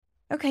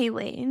Okay,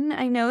 Lane,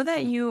 I know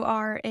that you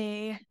are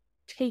a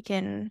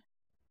taken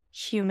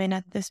human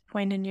at this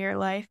point in your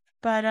life,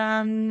 but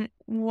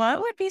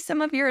what would be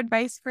some of your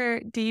advice for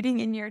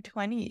dating in your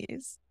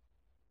 20s?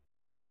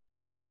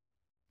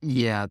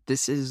 Yeah,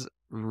 this is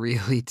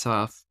really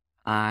tough.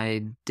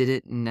 I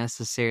didn't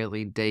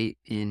necessarily date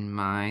in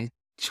my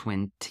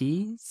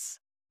 20s.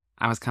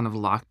 I was kind of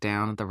locked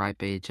down at the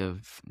ripe age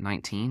of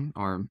 19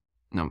 or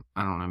no,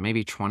 I don't know,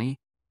 maybe 20.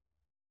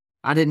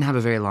 I didn't have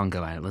a very long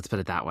go at it, let's put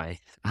it that way.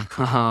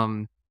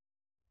 Um,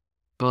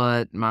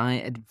 but my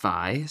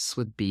advice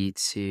would be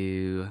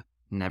to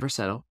never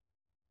settle.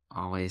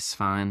 Always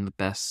find the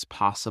best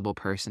possible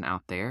person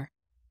out there.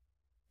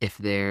 If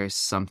there's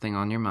something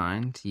on your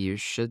mind, you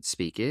should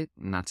speak it.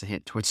 Not to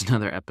hit towards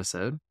another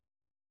episode.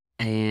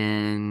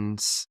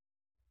 And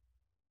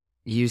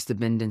use the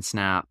bend and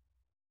snap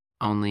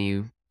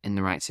only in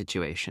the right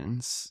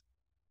situations.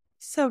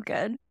 So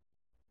good.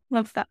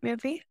 Love that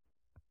movie.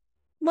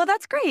 Well,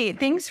 that's great.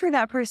 Thanks for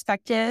that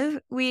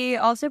perspective. We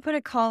also put a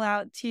call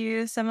out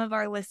to some of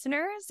our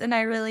listeners, and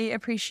I really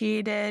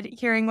appreciated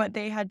hearing what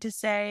they had to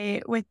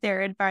say with their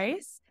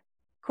advice.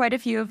 Quite a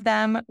few of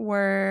them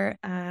were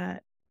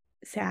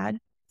sad.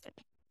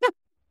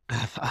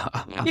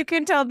 You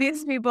can tell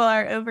these people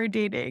are over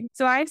dating.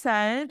 So I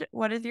said,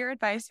 what is your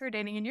advice for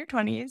dating in your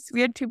 20s? We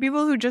had two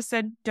people who just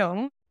said,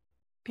 don't,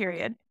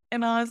 period.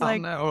 And I was Oh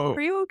like, no. are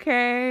you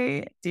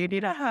okay? Do you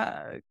need a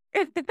hug?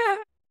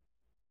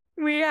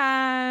 We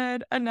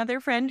had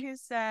another friend who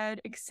said,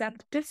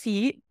 accept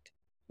defeat,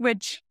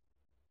 which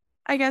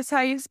I guess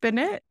how you spin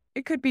it,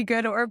 it could be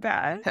good or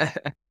bad.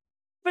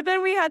 But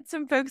then we had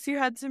some folks who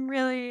had some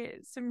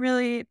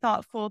really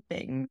thoughtful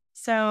things.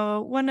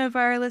 So one of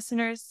our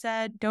listeners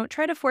said, don't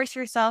try to force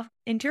yourself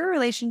into a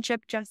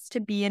relationship just to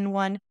be in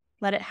one.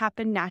 Let it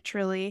happen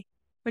naturally,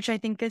 which I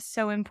think is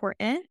so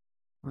important.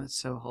 That's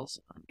so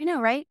wholesome. I know,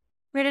 right?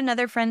 We had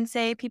another friend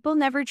say, people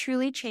never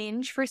truly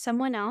change for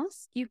someone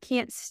else. You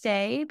can't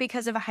stay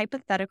because of a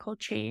hypothetical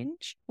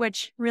change,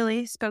 which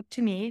really spoke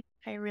to me.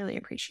 I really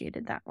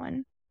appreciated that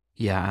one.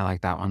 Yeah, I like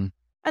that one.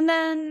 And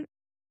then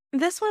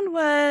this one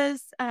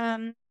was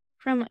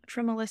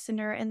from a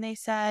listener, and they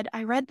said,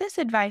 I read this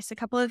advice a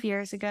couple of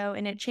years ago,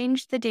 and it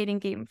changed the dating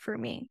game for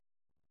me.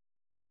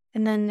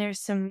 And then there's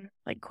some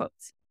like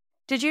quotes.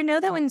 Did you know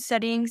that when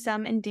studying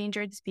some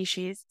endangered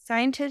species,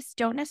 scientists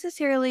don't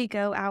necessarily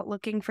go out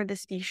looking for the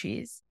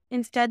species?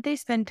 Instead, they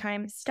spend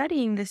time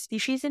studying the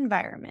species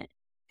environment.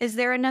 Is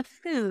there enough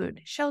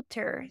food,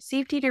 shelter,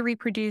 safety to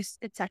reproduce,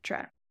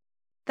 etc.?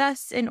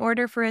 Thus, in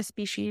order for a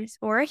species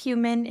or a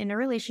human in a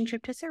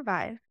relationship to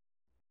survive,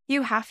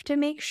 you have to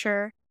make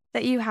sure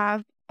that you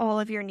have all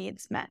of your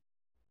needs met.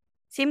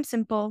 Seems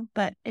simple,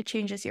 but it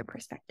changes your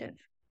perspective,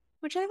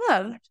 which I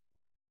loved.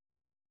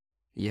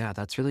 Yeah,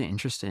 that's really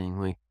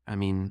interesting.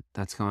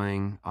 That's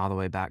going all the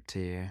way back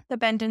to The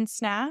bend and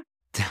snap.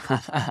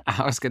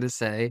 I was gonna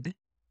say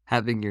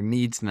having your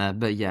needs met,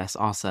 but yes,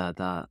 also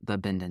the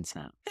bend and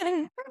snap.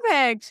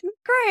 Perfect.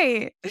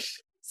 Great.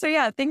 So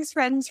yeah, thanks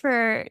friends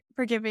for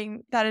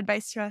giving that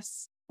advice to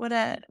us. What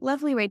a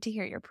lovely way to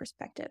hear your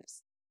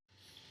perspectives.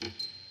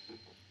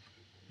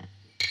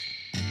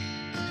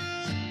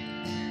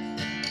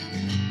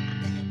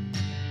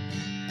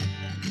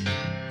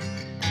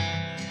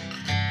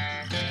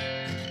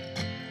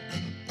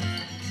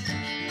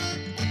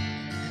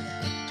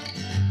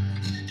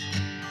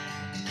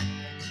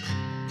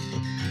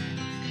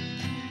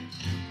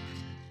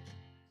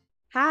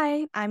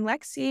 Hi, I'm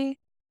Lexi.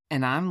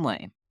 And I'm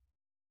Lane.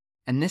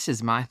 And this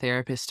is My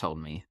Therapist Told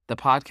Me, the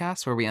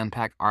podcast where we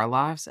unpack our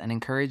lives and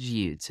encourage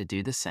you to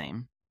do the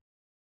same.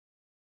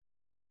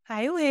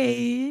 Hi,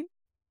 Wade.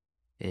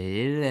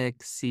 Hey,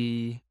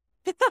 Lexi.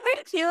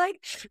 I feel like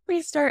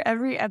we start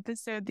every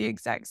episode the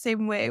exact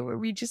same way, where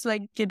we just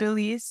like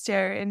giddily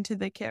stare into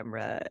the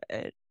camera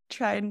and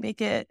try and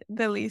make it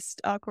the least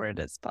awkward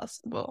as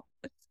possible.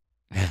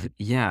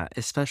 Yeah,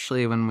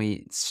 especially when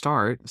we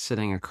start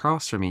sitting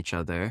across from each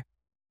other,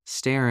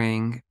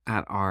 staring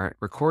at our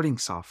recording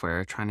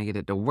software, trying to get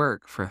it to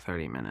work for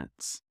 30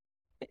 minutes.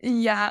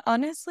 Yeah,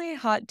 honestly,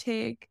 hot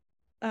take.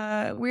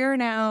 We are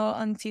now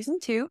on season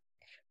 2,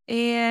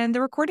 and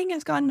the recording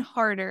has gotten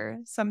harder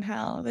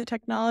somehow. The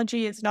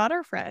technology is not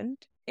our friend,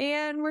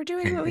 and we're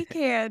doing what we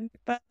can,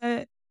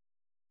 but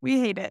we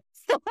hate it.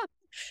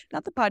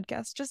 Not the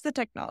podcast, just the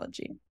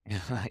technology.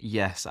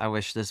 Yes, I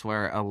wish this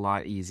were a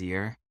lot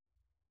easier.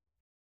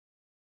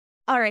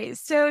 All right,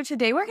 so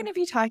today we're going to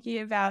be talking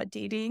about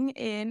dating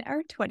in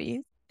our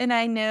 20s. And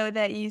I know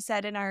that you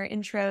said in our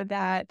intro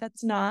that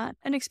that's not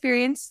an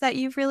experience that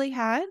you've really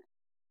had,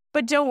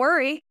 but don't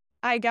worry,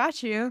 I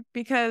got you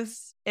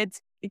because it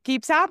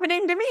keeps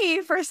happening to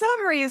me for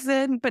some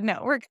reason. But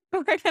no, we're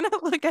going to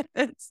look at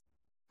this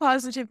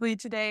positively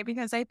today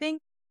because I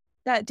think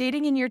that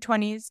dating in your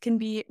 20s can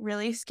be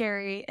really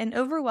scary and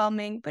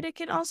overwhelming, but it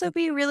can also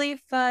be really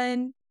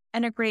fun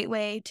and a great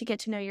way to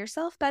get to know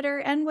yourself better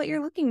and what you're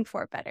looking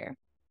for better.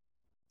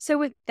 So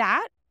with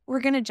that, we're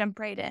going to jump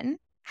right in.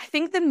 I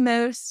think the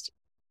most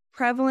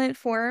prevalent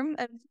form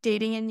of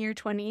dating in your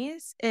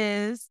 20s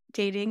is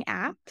dating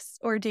apps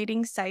or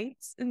dating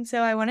sites. And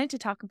so I wanted to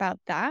talk about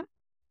that.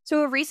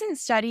 So, a recent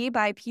study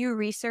by Pew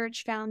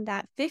Research found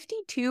that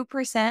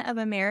 52% of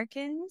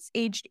Americans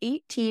aged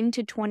 18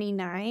 to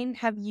 29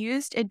 have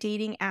used a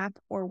dating app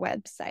or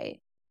website.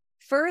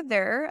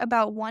 Further,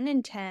 about 1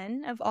 in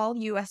 10 of all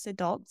US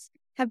adults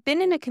have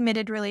been in a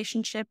committed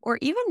relationship or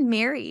even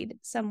married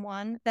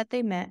someone that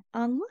they met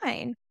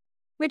online,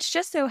 which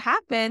just so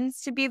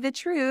happens to be the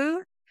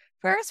truth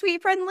for our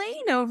sweet friend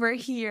Lane over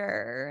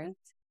here.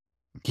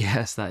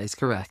 Yes, that is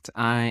correct.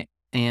 I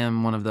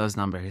am one of those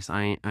numbers.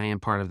 I am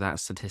part of that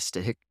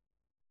statistic.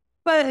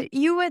 But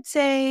you would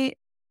say,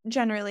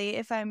 generally,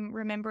 if I'm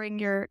remembering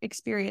your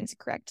experience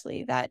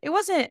correctly, that it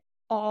wasn't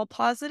all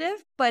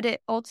positive, but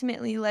it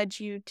ultimately led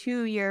you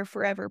to your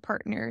forever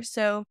partner.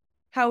 So,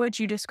 how would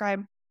you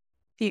describe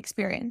the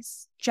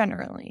experience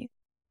generally?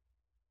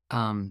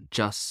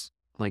 Just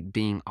like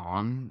being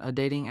on a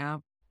dating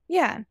app,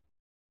 Yeah.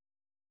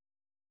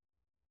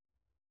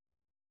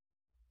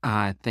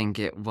 I think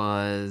it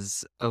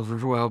was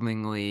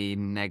overwhelmingly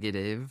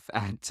negative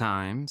at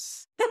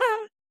times.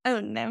 Oh,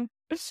 no.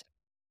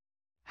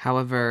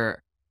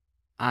 However,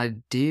 I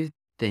do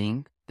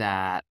think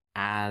that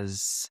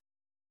as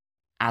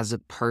a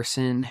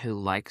person who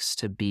likes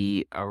to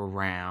be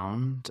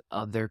around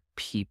other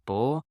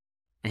people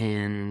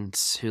and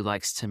who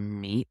likes to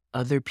meet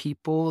other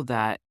people,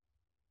 that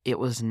it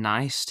was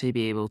nice to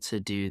be able to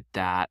do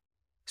that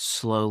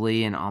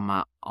slowly and on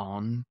my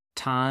own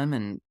time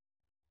and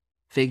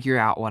figure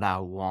out what I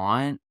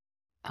want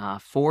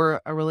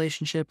for a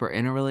relationship or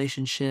in a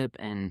relationship.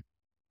 And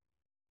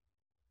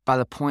by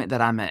the point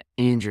that I met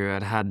Andrew,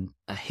 I'd had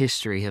a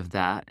history of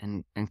that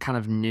and kind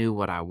of knew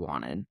what I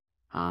wanted.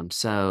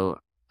 So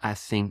I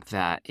think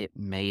that it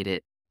made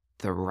it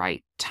the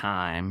right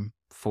time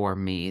for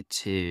me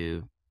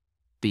to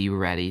be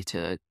ready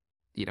to,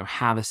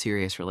 have a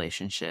serious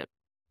relationship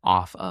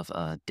off of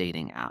a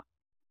dating app.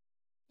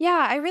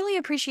 Yeah, I really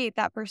appreciate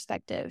that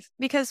perspective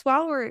because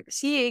while we're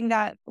seeing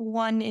that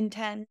 1 in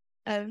 10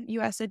 of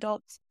US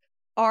adults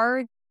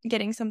are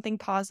getting something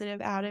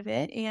positive out of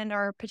it and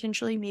are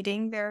potentially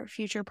meeting their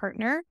future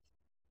partner,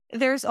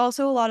 there's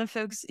also a lot of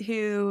folks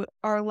who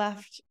are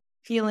left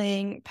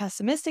feeling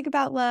pessimistic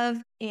about love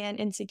and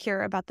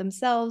insecure about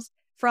themselves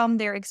from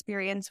their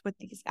experience with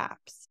these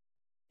apps.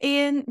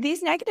 And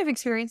these negative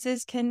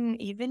experiences can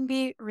even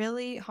be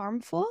really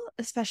harmful,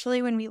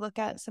 especially when we look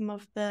at some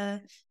of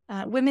the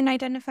women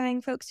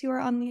identifying folks who are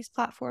on these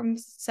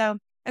platforms. So,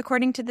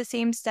 according to the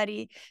same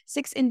study,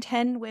 6 in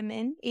 10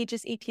 women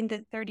ages 18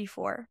 to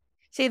 34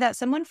 say that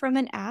someone from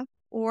an app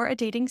or a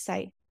dating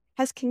site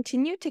has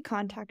continued to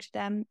contact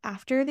them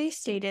after they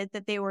stated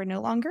that they were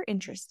no longer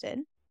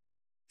interested.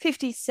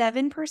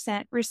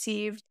 57%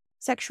 received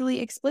sexually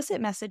explicit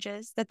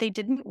messages that they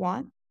didn't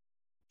want.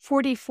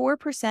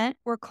 44%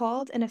 were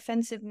called an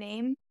offensive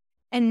name,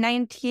 and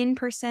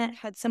 19%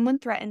 had someone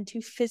threaten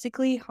to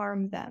physically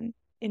harm them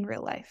in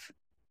real life.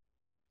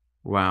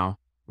 Wow.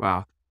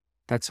 Wow.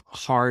 That's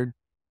hard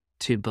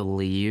to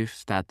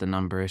believe that the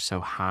number is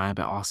so high,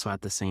 but also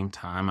at the same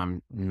time,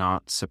 I'm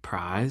not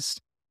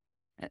surprised.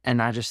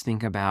 And I just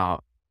think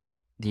about,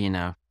 you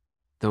know,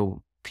 the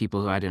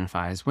people who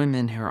identify as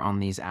women who are on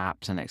these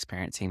apps and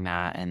experiencing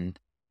that. And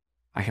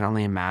I can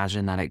only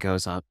imagine that it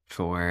goes up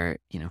for,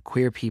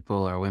 queer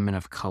people or women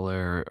of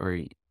color or,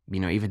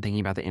 even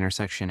thinking about the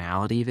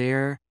intersectionality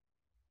there.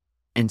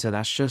 And so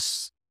that's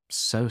just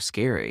so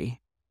scary.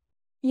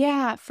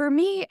 Yeah, for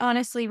me,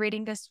 honestly,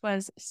 reading this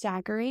was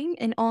staggering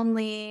and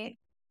only,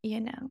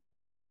 you know,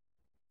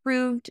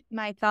 proved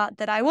my thought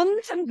that I will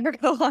never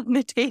go on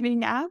the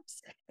dating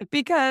apps.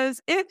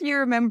 Because if you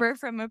remember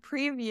from a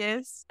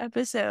previous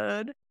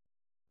episode,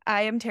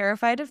 I am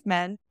terrified of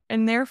men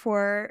and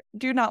therefore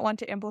do not want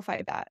to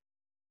amplify that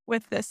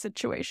with this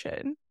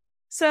situation.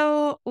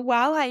 So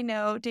while I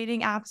know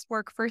dating apps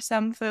work for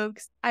some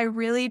folks, I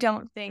really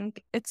don't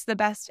think it's the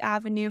best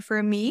avenue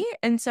for me.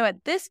 And so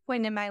at this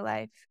point in my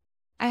life,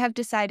 I have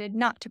decided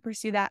not to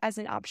pursue that as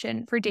an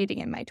option for dating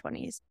in my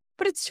 20s.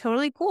 But it's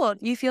totally cool.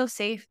 You feel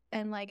safe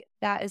and like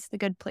that is the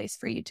good place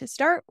for you to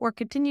start or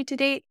continue to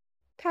date.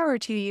 Power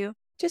to you.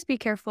 Just be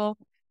careful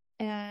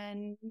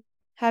and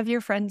have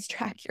your friends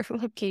track your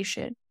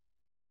location.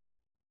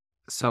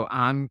 So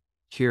I'm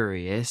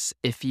curious,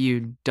 if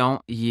you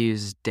don't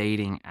use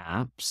dating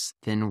apps,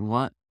 then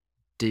what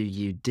do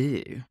you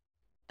do?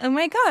 Oh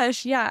my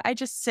gosh, yeah, I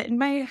just sit in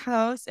my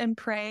house and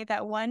pray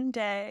that one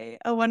day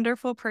a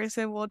wonderful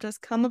person will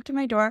just come up to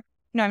my door.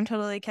 No, I'm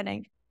totally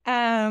kidding.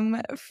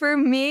 For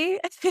me,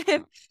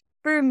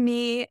 for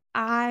me,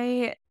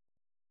 I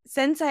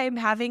since I'm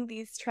having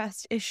these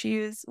trust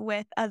issues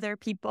with other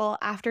people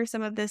after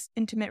some of this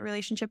intimate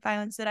relationship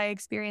violence that I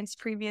experienced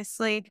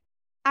previously,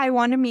 I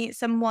want to meet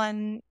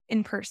someone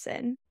in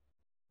person.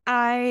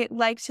 I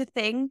like to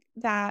think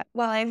that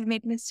while I've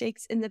made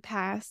mistakes in the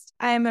past,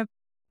 I am a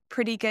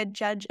pretty good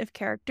judge of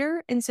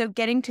character. And so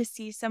getting to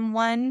see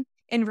someone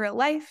in real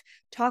life,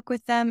 talk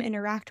with them,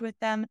 interact with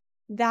them,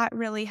 that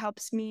really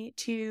helps me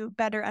to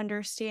better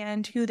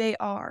understand who they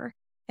are.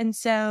 And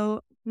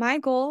so my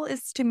goal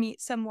is to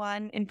meet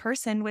someone in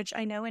person, which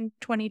I know in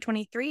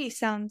 2023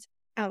 sounds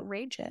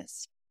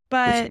outrageous.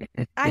 But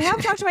I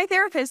have talked to my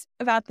therapist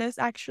about this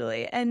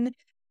actually. And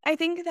I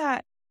think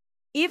that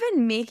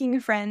even making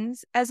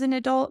friends as an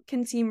adult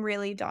can seem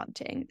really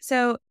daunting.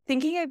 So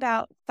thinking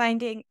about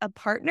finding a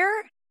partner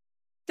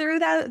through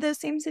those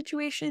same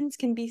situations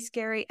can be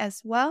scary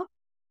as well.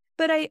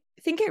 But I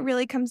think it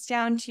really comes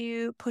down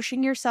to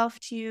pushing yourself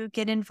to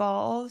get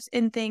involved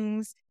in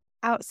things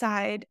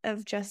outside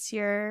of just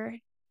your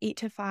 8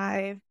 to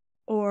 5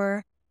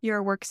 or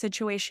your work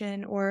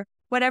situation or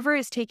whatever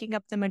is taking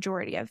up the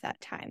majority of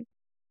that time.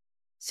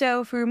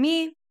 So for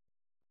me,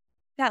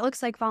 that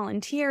looks like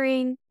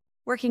volunteering,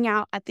 working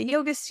out at the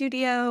yoga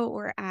studio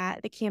or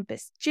at the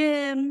campus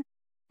gym.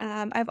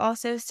 I've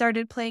also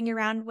started playing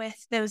around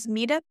with those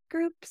meetup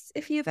groups,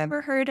 if you've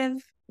ever heard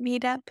of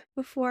Meetup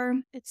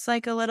before. It's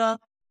like a little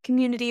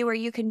community where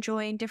you can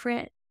join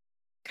different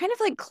kind of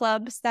like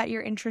clubs that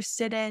you're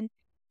interested in,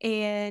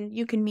 and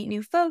you can meet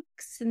new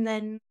folks and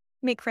then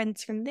make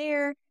friends from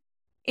there.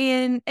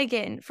 And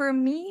again, for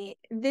me,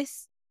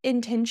 this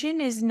intention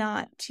is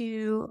not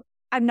to,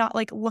 I'm not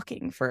like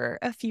looking for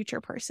a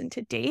future person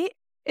to date.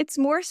 It's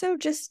more so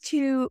just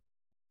to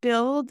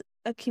build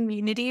a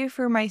community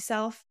for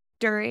myself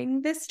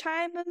during this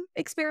time of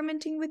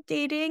experimenting with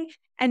dating.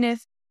 And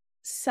if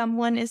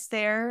someone is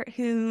there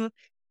who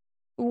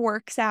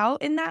works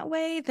out in that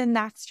way, then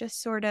that's just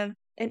sort of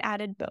an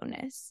added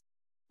bonus.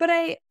 But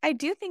I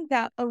do think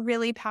that a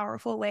really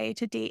powerful way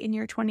to date in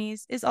your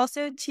 20s is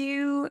also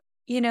to,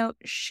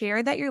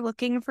 share that you're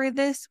looking for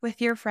this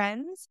with your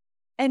friends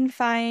and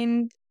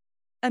find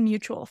a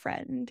mutual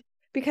friend.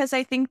 Because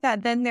I think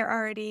that then they're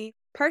already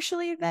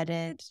partially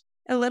vetted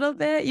a little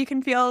bit. You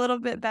can feel a little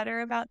bit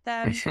better about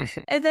them.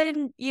 And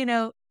then,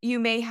 you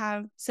may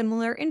have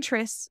similar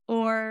interests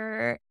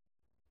or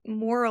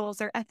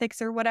morals or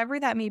ethics or whatever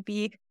that may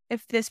be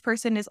if this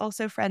person is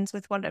also friends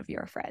with one of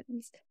your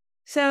friends.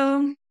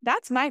 So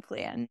that's my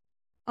plan.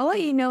 I'll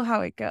let you know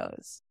how it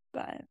goes,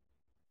 but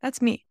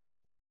that's me.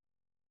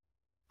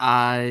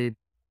 I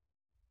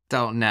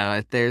don't know.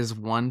 If there's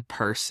one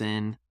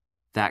person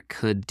that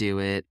could do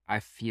it, I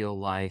feel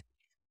like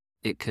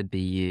it could be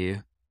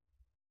you.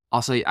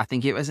 Also, I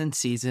think it was in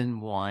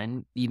season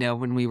 1,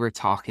 when we were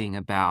talking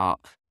about,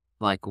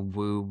 like,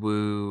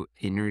 woo-woo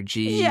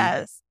energy,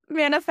 Yes, like,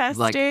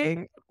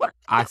 manifesting.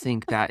 I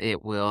think that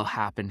it will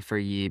happen for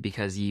you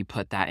because you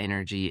put that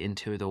energy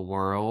into the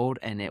world,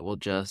 and it will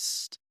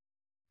just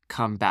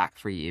come back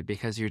for you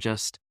because you're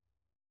just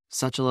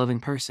such a loving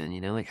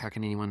person, like, how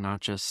can anyone not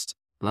just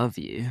love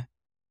you?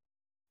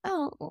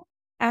 Oh,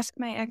 ask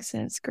my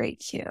exes. Great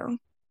cue.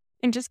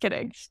 And just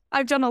kidding.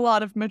 I've done a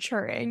lot of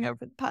maturing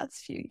over the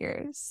past few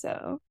years,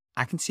 so.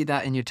 I can see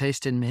that in your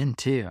taste in men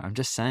too, I'm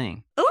just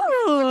saying.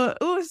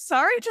 Ooh,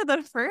 sorry to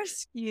the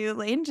first few.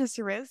 Lane just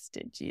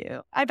roasted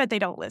you. I bet they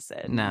don't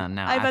listen. No,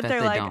 no, I I bet bet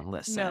they're they like, don't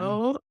listen.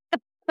 no.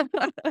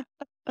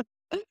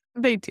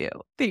 They do.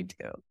 They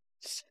do.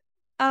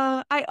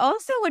 I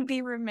also would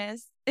be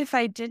remiss if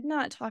I did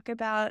not talk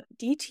about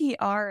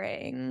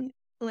DTRing.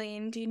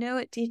 Lane, do you know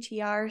what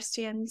DTR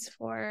stands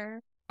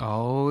for?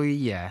 Oh,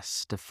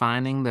 yes,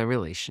 defining the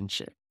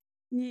relationship.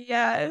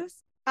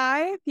 Yes.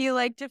 I feel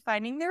like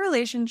defining the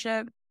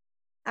relationship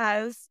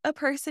as a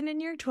person in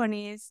your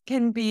 20s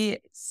can be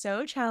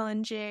so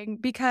challenging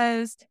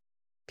because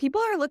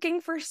people are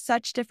looking for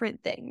such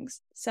different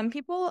things. Some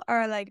people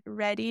are like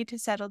ready to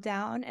settle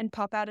down and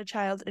pop out a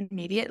child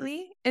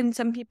immediately, and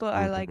some people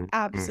are like, Mhm, mhm.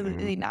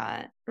 absolutely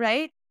not,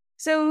 right?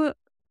 So,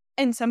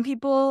 and some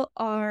people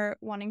are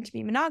wanting to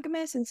be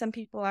monogamous and some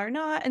people are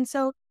not. And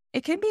so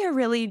it can be a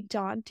really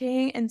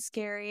daunting and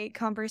scary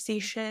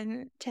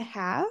conversation to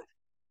have.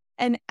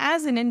 And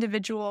as an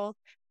individual,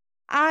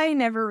 I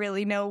never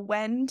really know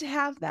when to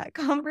have that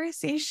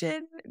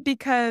conversation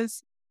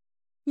because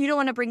you don't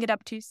want to bring it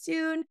up too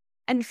soon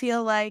and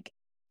feel like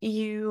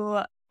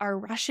you are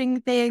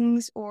rushing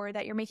things or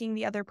that you're making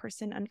the other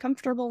person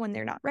uncomfortable when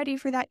they're not ready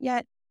for that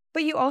yet.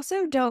 But you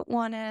also don't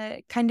want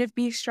to kind of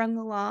be strung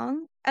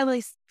along. At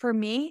least for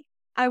me,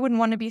 I wouldn't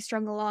want to be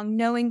strung along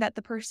knowing that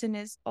the person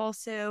is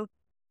also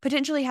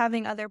potentially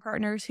having other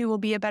partners who will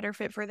be a better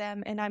fit for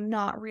them. And I'm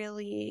not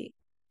really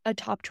a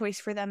top choice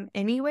for them,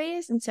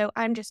 anyways. And so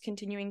I'm just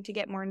continuing to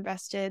get more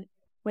invested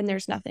when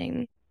there's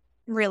nothing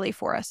really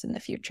for us in the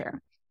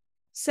future.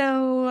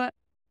 So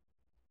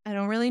I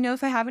don't really know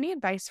if I have any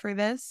advice for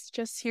this.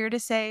 Just here to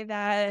say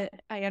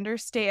that I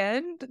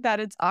understand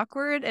that it's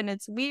awkward and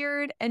it's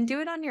weird and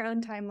do it on your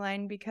own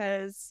timeline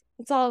because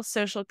it's all a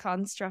social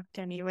construct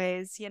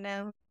anyways, you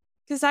know?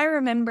 Because I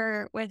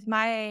remember with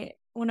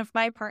one of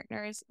my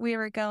partners, we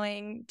were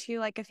going to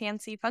like a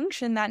fancy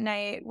function that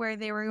night where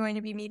they were going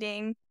to be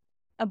meeting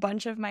a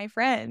bunch of my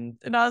friends.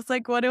 And I was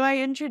like, what do I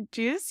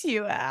introduce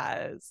you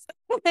as?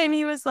 And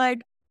he was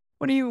like,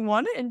 what do you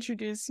want to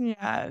introduce me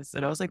as?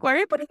 And I was like, why are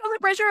you putting all the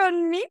pressure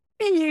on me?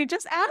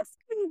 Just ask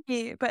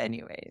me. But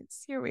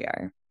anyways, here we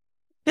are.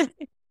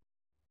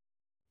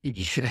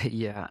 Yeah,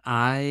 yeah,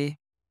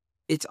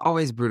 it's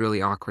always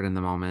brutally awkward in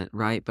the moment,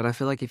 right? But I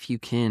feel like if you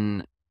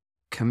can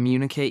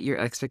communicate your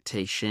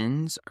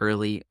expectations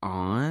early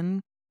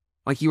on,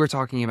 like you were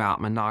talking about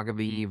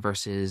monogamy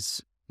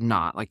versus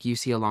not, like you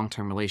see a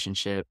long-term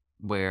relationship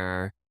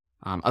where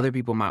other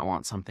people might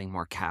want something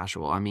more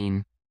casual. I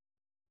mean,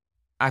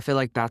 I feel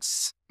like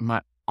that's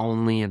my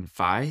only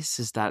advice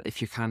is that if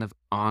you're kind of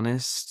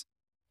honest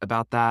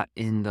about that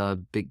in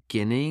the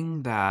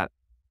beginning, that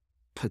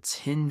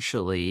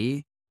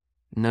potentially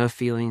no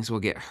feelings will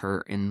get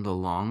hurt in the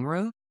long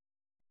run.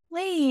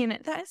 Lane,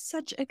 that is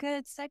such a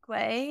good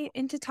segue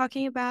into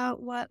talking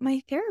about what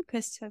my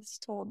therapist has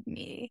told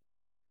me.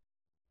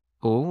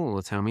 Oh,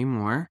 tell me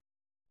more.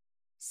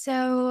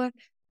 So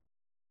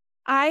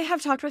I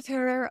have talked with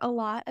her a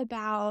lot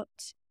about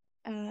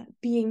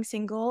being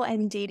single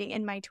and dating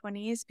in my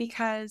 20s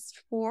because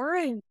for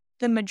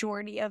the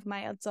majority of my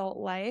adult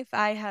life,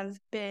 I have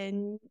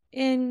been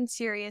in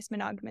serious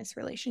monogamous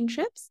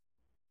relationships.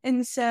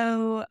 And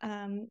so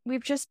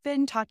we've just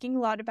been talking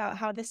a lot about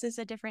how this is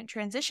a different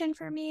transition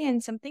for me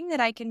and something that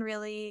I can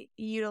really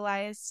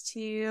utilize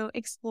to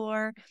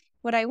explore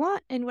what I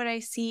want and what I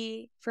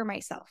see for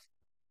myself.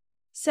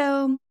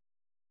 So,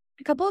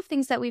 a couple of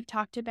things that we've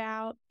talked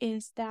about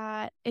is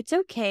that it's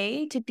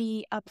okay to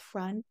be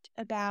upfront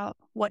about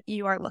what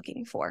you are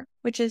looking for,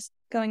 which is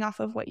going off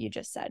of what you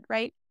just said,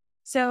 right?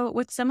 So,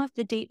 with some of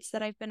the dates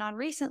that I've been on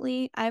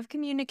recently, I've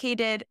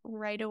communicated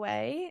right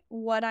away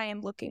what I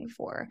am looking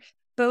for,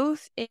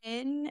 both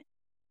in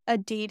a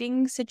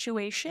dating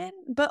situation,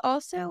 but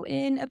also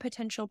in a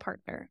potential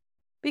partner.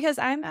 Because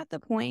I'm at the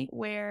point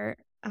where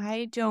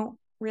I don't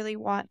really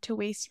want to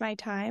waste my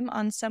time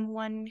on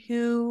someone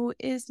who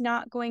is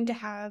not going to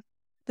have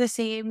the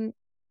same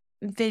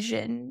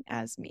vision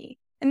as me.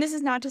 And this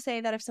is not to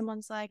say that if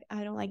someone's like,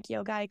 I don't like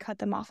yoga, I cut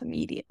them off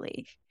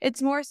immediately.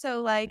 It's more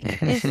so like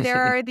if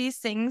there are these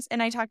things,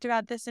 and I talked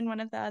about this in one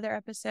of the other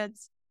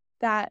episodes,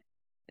 that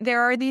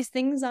there are these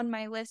things on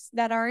my list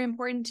that are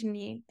important to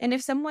me. And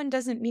if someone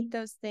doesn't meet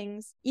those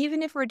things,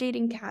 even if we're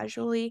dating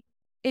casually,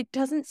 it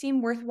doesn't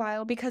seem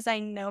worthwhile because I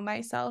know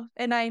myself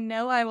and I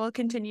know I will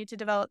continue to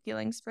develop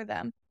feelings for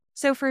them.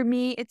 So for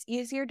me, it's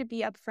easier to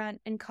be upfront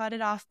and cut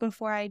it off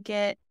before I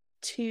get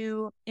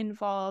too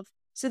involved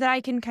so that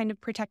I can kind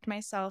of protect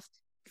myself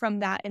from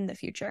that in the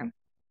future.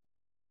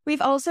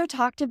 We've also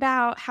talked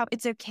about how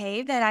it's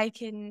okay that I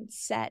can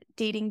set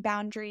dating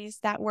boundaries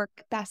that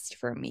work best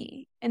for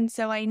me. And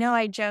so I know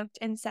I joked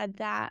and said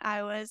that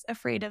I was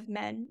afraid of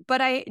men, but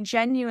I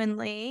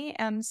genuinely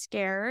am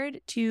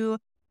scared to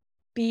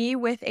be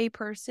with a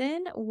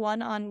person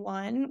one on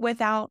one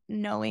without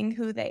knowing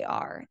who they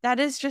are. That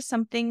is just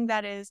something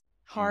that is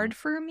Mm. hard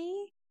for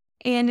me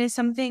and is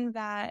something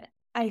that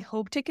I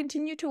hope to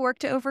continue to work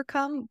to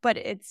overcome, but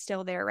it's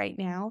still there right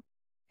now.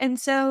 And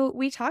so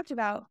we talked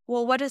about,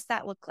 well, what does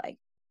that look like?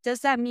 Does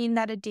that mean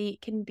that a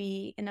date can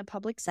be in a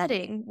public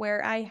setting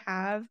where I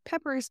have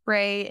pepper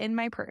spray in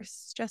my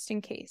purse just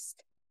in case?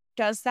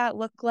 Does that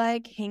look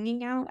like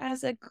hanging out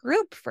as a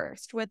group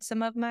first with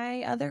some of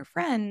my other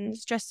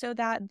friends, just so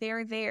that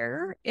they're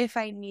there if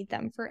I need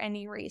them for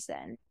any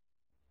reason?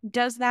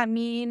 Does that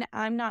mean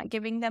I'm not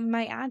giving them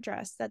my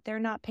address, that they're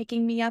not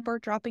picking me up or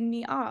dropping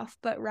me off,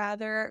 but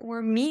rather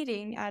we're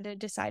meeting at a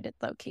decided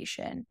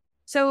location?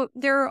 So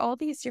there are all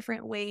these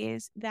different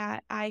ways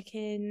that I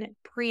can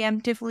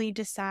preemptively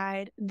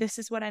decide this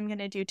is what I'm going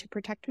to do to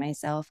protect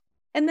myself.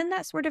 And then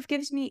that sort of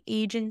gives me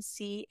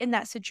agency in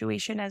that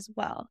situation as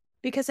well,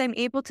 because I'm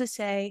able to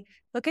say,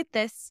 look at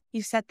this,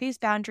 you set these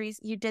boundaries,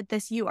 you did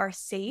this, you are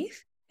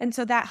safe. And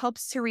so that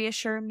helps to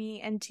reassure me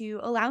and to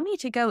allow me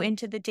to go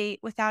into the date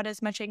without as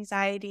much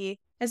anxiety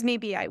as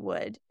maybe I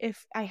would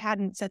if I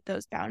hadn't set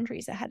those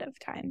boundaries ahead of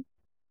time.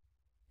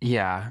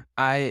 Yeah,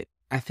 I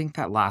think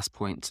that last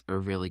point's a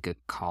really good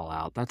call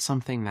out. That's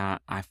something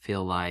that I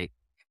feel like,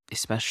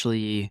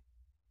 especially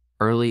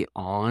early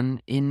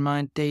on in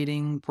my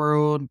dating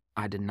world,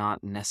 I did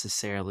not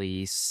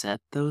necessarily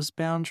set those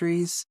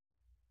boundaries.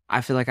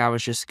 I feel like I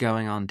was just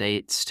going on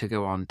dates to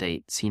go on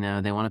dates. They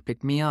want to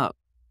pick me up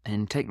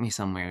and take me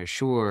somewhere.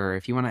 Sure.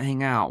 If you want to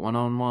hang out one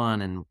on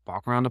one and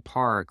walk around a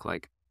park,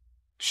 like,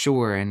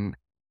 sure. And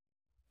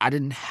I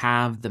didn't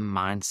have the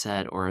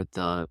mindset or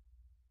the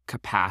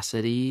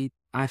capacity,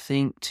 I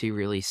think, to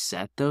really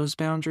set those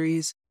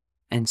boundaries.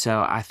 And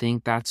so I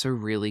think that's a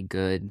really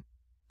good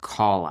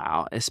call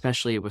out,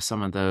 especially with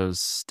some of those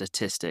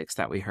statistics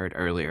that we heard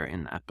earlier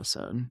in the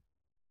episode.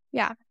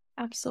 Yeah,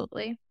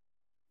 absolutely.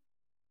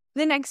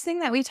 The next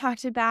thing that we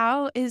talked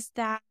about is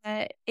that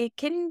it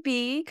can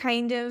be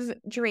kind of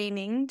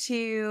draining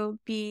to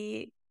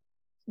be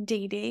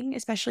dating,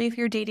 especially if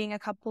you're dating a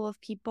couple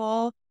of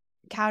people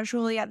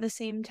casually at the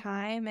same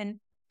time. And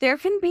there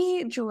can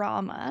be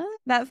drama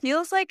that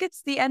feels like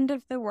it's the end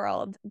of the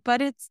world,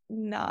 but it's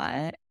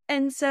not.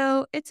 And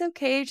so it's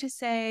okay to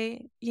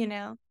say,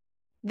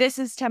 this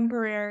is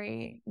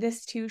temporary,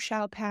 this too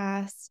shall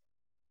pass.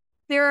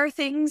 There are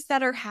things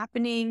that are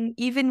happening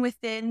even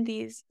within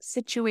these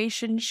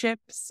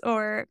situationships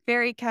or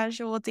very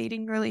casual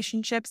dating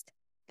relationships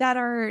that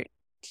are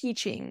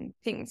teaching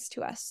things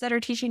to us, that are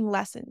teaching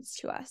lessons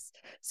to us.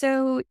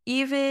 So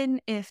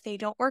even if they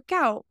don't work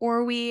out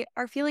or we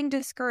are feeling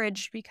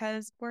discouraged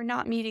because we're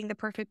not meeting the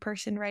perfect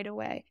person right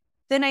away,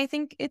 then I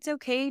think it's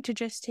okay to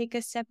just take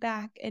a step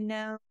back and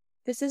know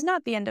this is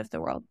not the end of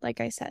the world. Like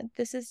I said,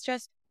 this is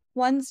just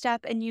one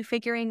step in you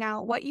figuring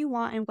out what you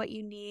want and what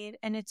you need.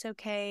 And it's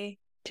okay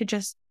to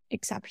just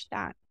accept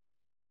that.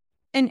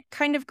 And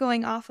kind of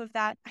going off of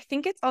that, I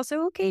think it's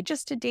also okay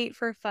just to date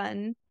for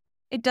fun.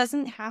 It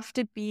doesn't have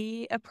to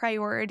be a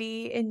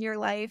priority in your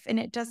life, and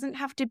it doesn't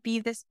have to be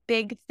this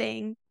big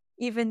thing,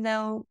 even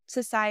though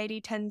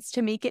society tends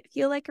to make it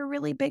feel like a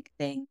really big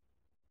thing.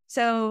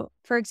 So,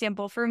 for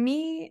example, for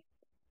me,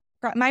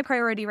 my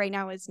priority right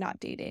now is not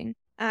dating.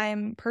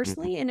 I'm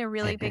personally in a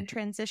really big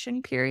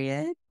transition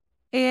period.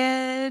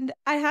 And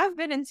I have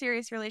been in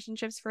serious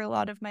relationships for a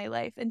lot of my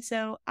life. And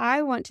so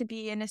I want to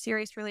be in a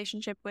serious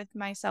relationship with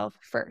myself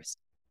first.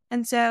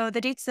 And so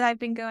the dates that I've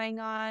been going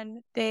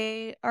on,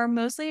 they are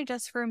mostly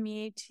just for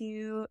me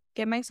to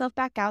get myself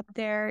back out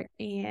there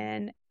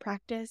and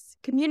practice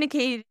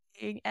communicating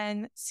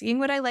and seeing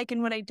what I like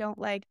and what I don't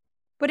like.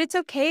 But it's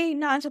okay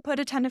not to put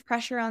a ton of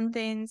pressure on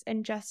things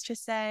and just to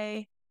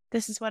say,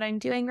 this is what I'm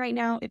doing right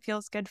now. It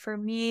feels good for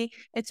me.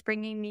 It's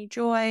bringing me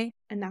joy.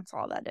 And that's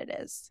all that it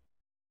is.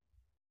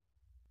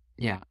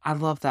 Yeah, I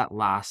love that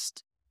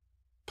last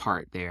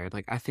part there.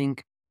 Like, I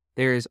think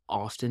there is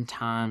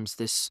oftentimes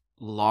this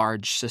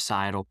large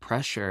societal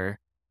pressure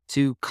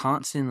to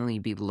constantly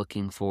be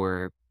looking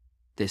for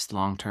this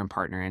long term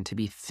partner and to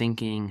be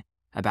thinking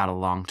about a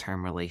long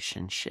term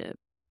relationship.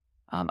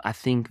 I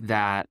think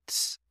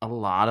that a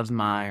lot of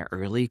my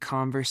early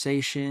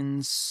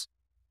conversations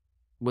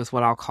with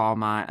what I'll call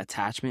my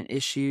attachment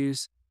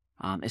issues,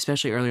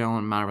 especially early on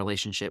in my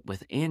relationship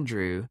with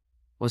Andrew,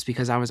 was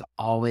because I was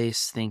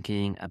always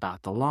thinking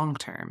about the long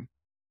term.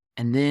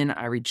 And then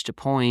I reached a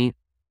point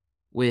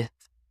with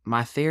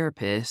my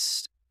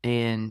therapist,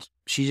 and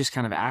she just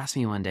kind of asked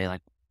me one day,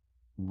 like,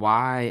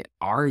 why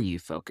are you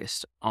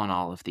focused on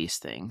all of these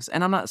things?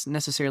 And I'm not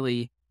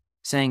necessarily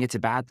saying it's a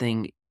bad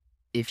thing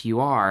if you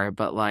are,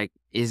 but like,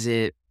 is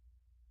it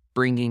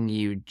bringing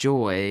you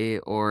joy,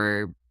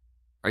 or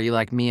are you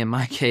like me in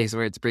my case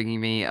where it's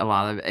bringing me a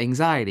lot of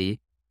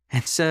anxiety?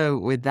 And so,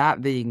 with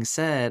that being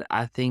said,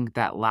 I think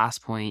that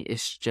last point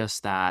is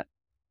just that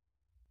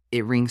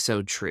it rings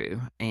so true.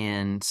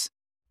 And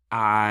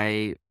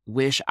I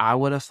wish I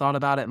would have thought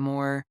about it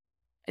more,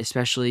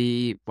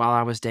 especially while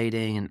I was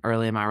dating and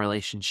early in my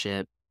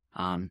relationship,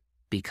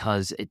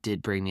 because it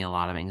did bring me a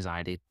lot of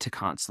anxiety to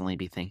constantly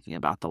be thinking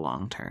about the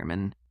long term.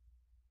 And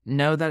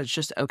know that it's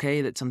just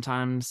okay that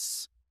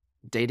sometimes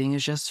dating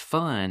is just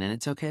fun and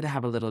it's okay to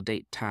have a little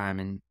date time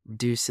and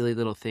do silly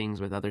little things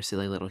with other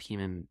silly little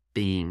human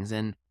beings.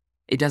 And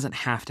it doesn't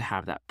have to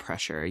have that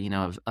pressure,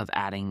 of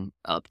adding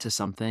up to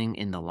something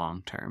in the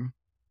long term.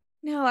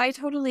 No, I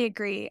totally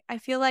agree. I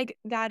feel like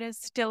that is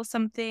still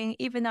something,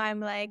 even though I'm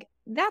like,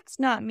 that's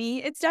not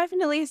me, it's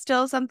definitely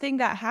still something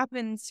that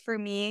happens for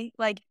me.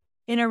 Like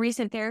in a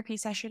recent therapy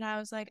session, I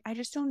was like, I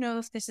just don't know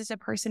if this is a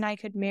person I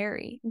could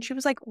marry. And she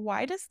was like,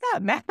 why does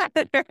that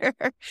matter?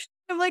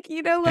 I'm like,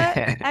 you know what?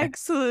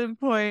 Excellent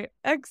point.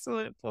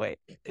 Excellent point.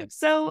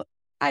 So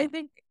I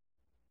think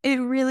it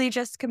really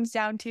just comes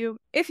down to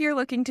if you're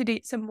looking to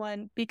date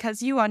someone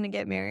because you want to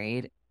get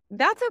married,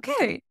 that's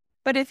okay.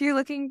 But if you're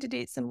looking to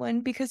date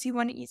someone because you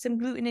want to eat some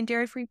gluten and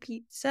dairy-free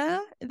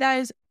pizza, that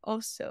is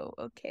also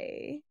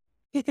okay.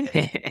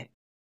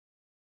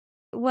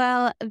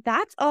 Well,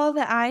 that's all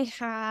that I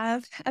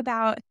have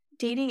about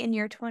dating in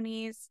your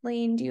 20s.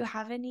 Lane, do you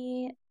have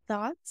any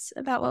thoughts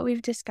about what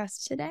we've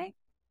discussed today?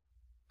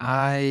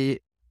 I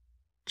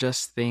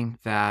just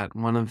think that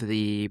one of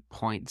the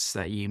points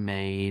that you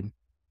made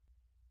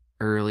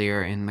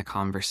earlier in the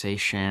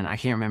conversation, I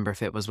can't remember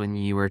if it was when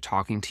you were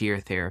talking to your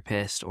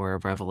therapist or a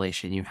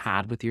revelation you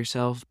had with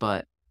yourself,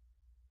 but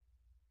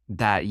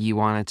that you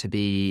wanted to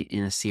be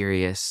in a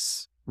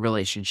serious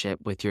relationship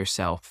with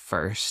yourself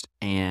first.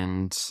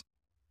 And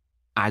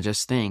I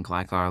just think,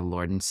 like our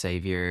Lord and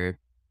Savior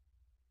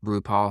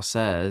RuPaul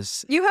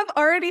says, You have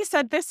already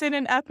said this in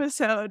an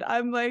episode.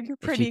 I'm like if you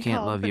pretty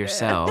can't love confident.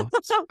 yourself,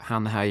 how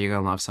in the hell are you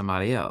gonna love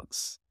somebody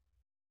else?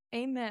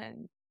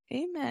 Amen.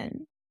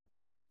 Amen.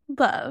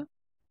 Love.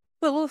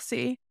 But we'll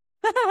see.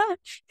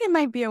 It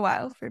might be a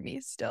while for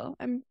me still.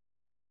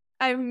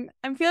 I'm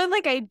feeling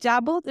like I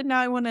dabbled and now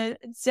I want to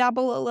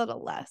dabble a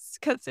little less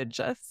because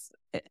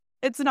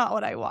it's not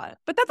what I want.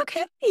 But that's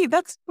okay.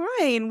 That's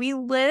fine. We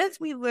live,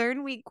 we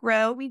learn, we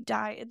grow, we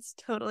die. It's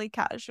totally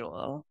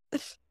casual.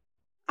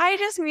 I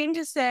just mean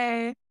to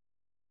say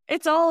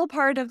it's all a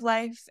part of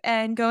life,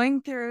 and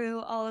going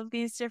through all of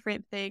these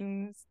different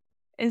things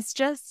is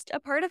just a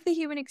part of the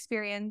human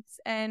experience.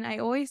 And I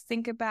always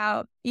think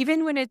about,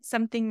 even when it's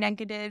something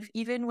negative,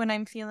 even when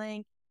I'm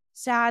feeling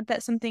sad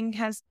that something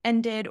has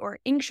ended or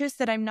anxious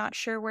that I'm not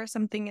sure where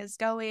something is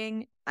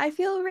going, I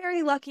feel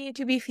very lucky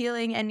to be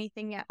feeling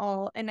anything at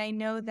all. And I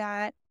know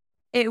that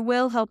it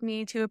will help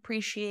me to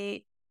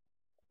appreciate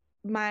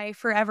my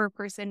forever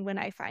person when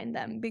I find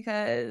them,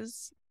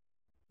 because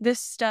this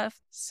stuff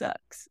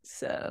sucks.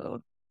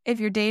 So if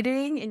you're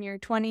dating in your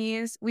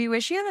 20s, we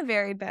wish you the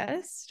very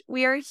best.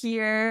 We are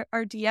here.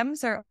 Our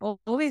DMs are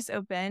always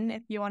open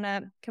if you want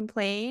to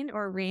complain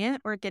or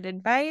rant or get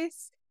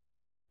advice.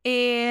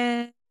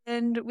 And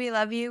we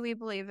love you. We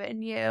believe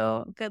in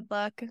you. Good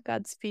luck.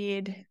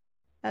 Godspeed.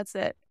 That's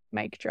it.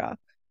 Mic drop.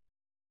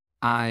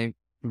 I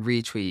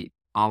retweet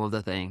all of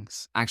the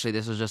things. Actually,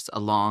 this was just a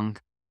long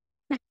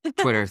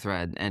Twitter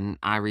thread, and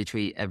I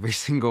retweet every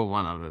single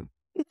one of them.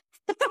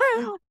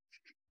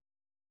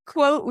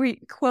 Quote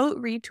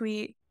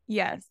retweet.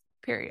 Yes.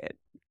 Period.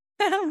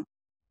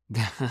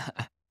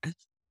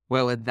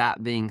 Well, with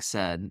that being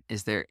said,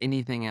 is there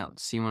anything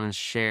else you want to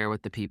share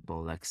with the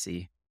people,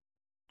 Lexi?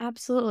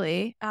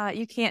 Absolutely.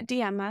 You can't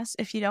DM us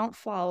if you don't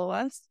follow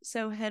us.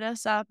 So hit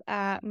us up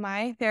at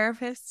My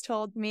Therapist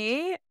Told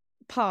Me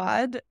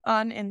pod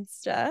on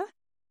Insta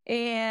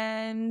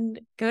and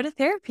go to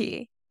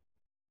therapy.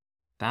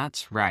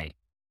 That's right.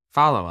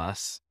 Follow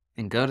us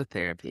and go to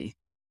therapy.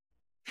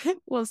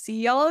 We'll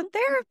see y'all in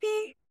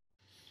therapy.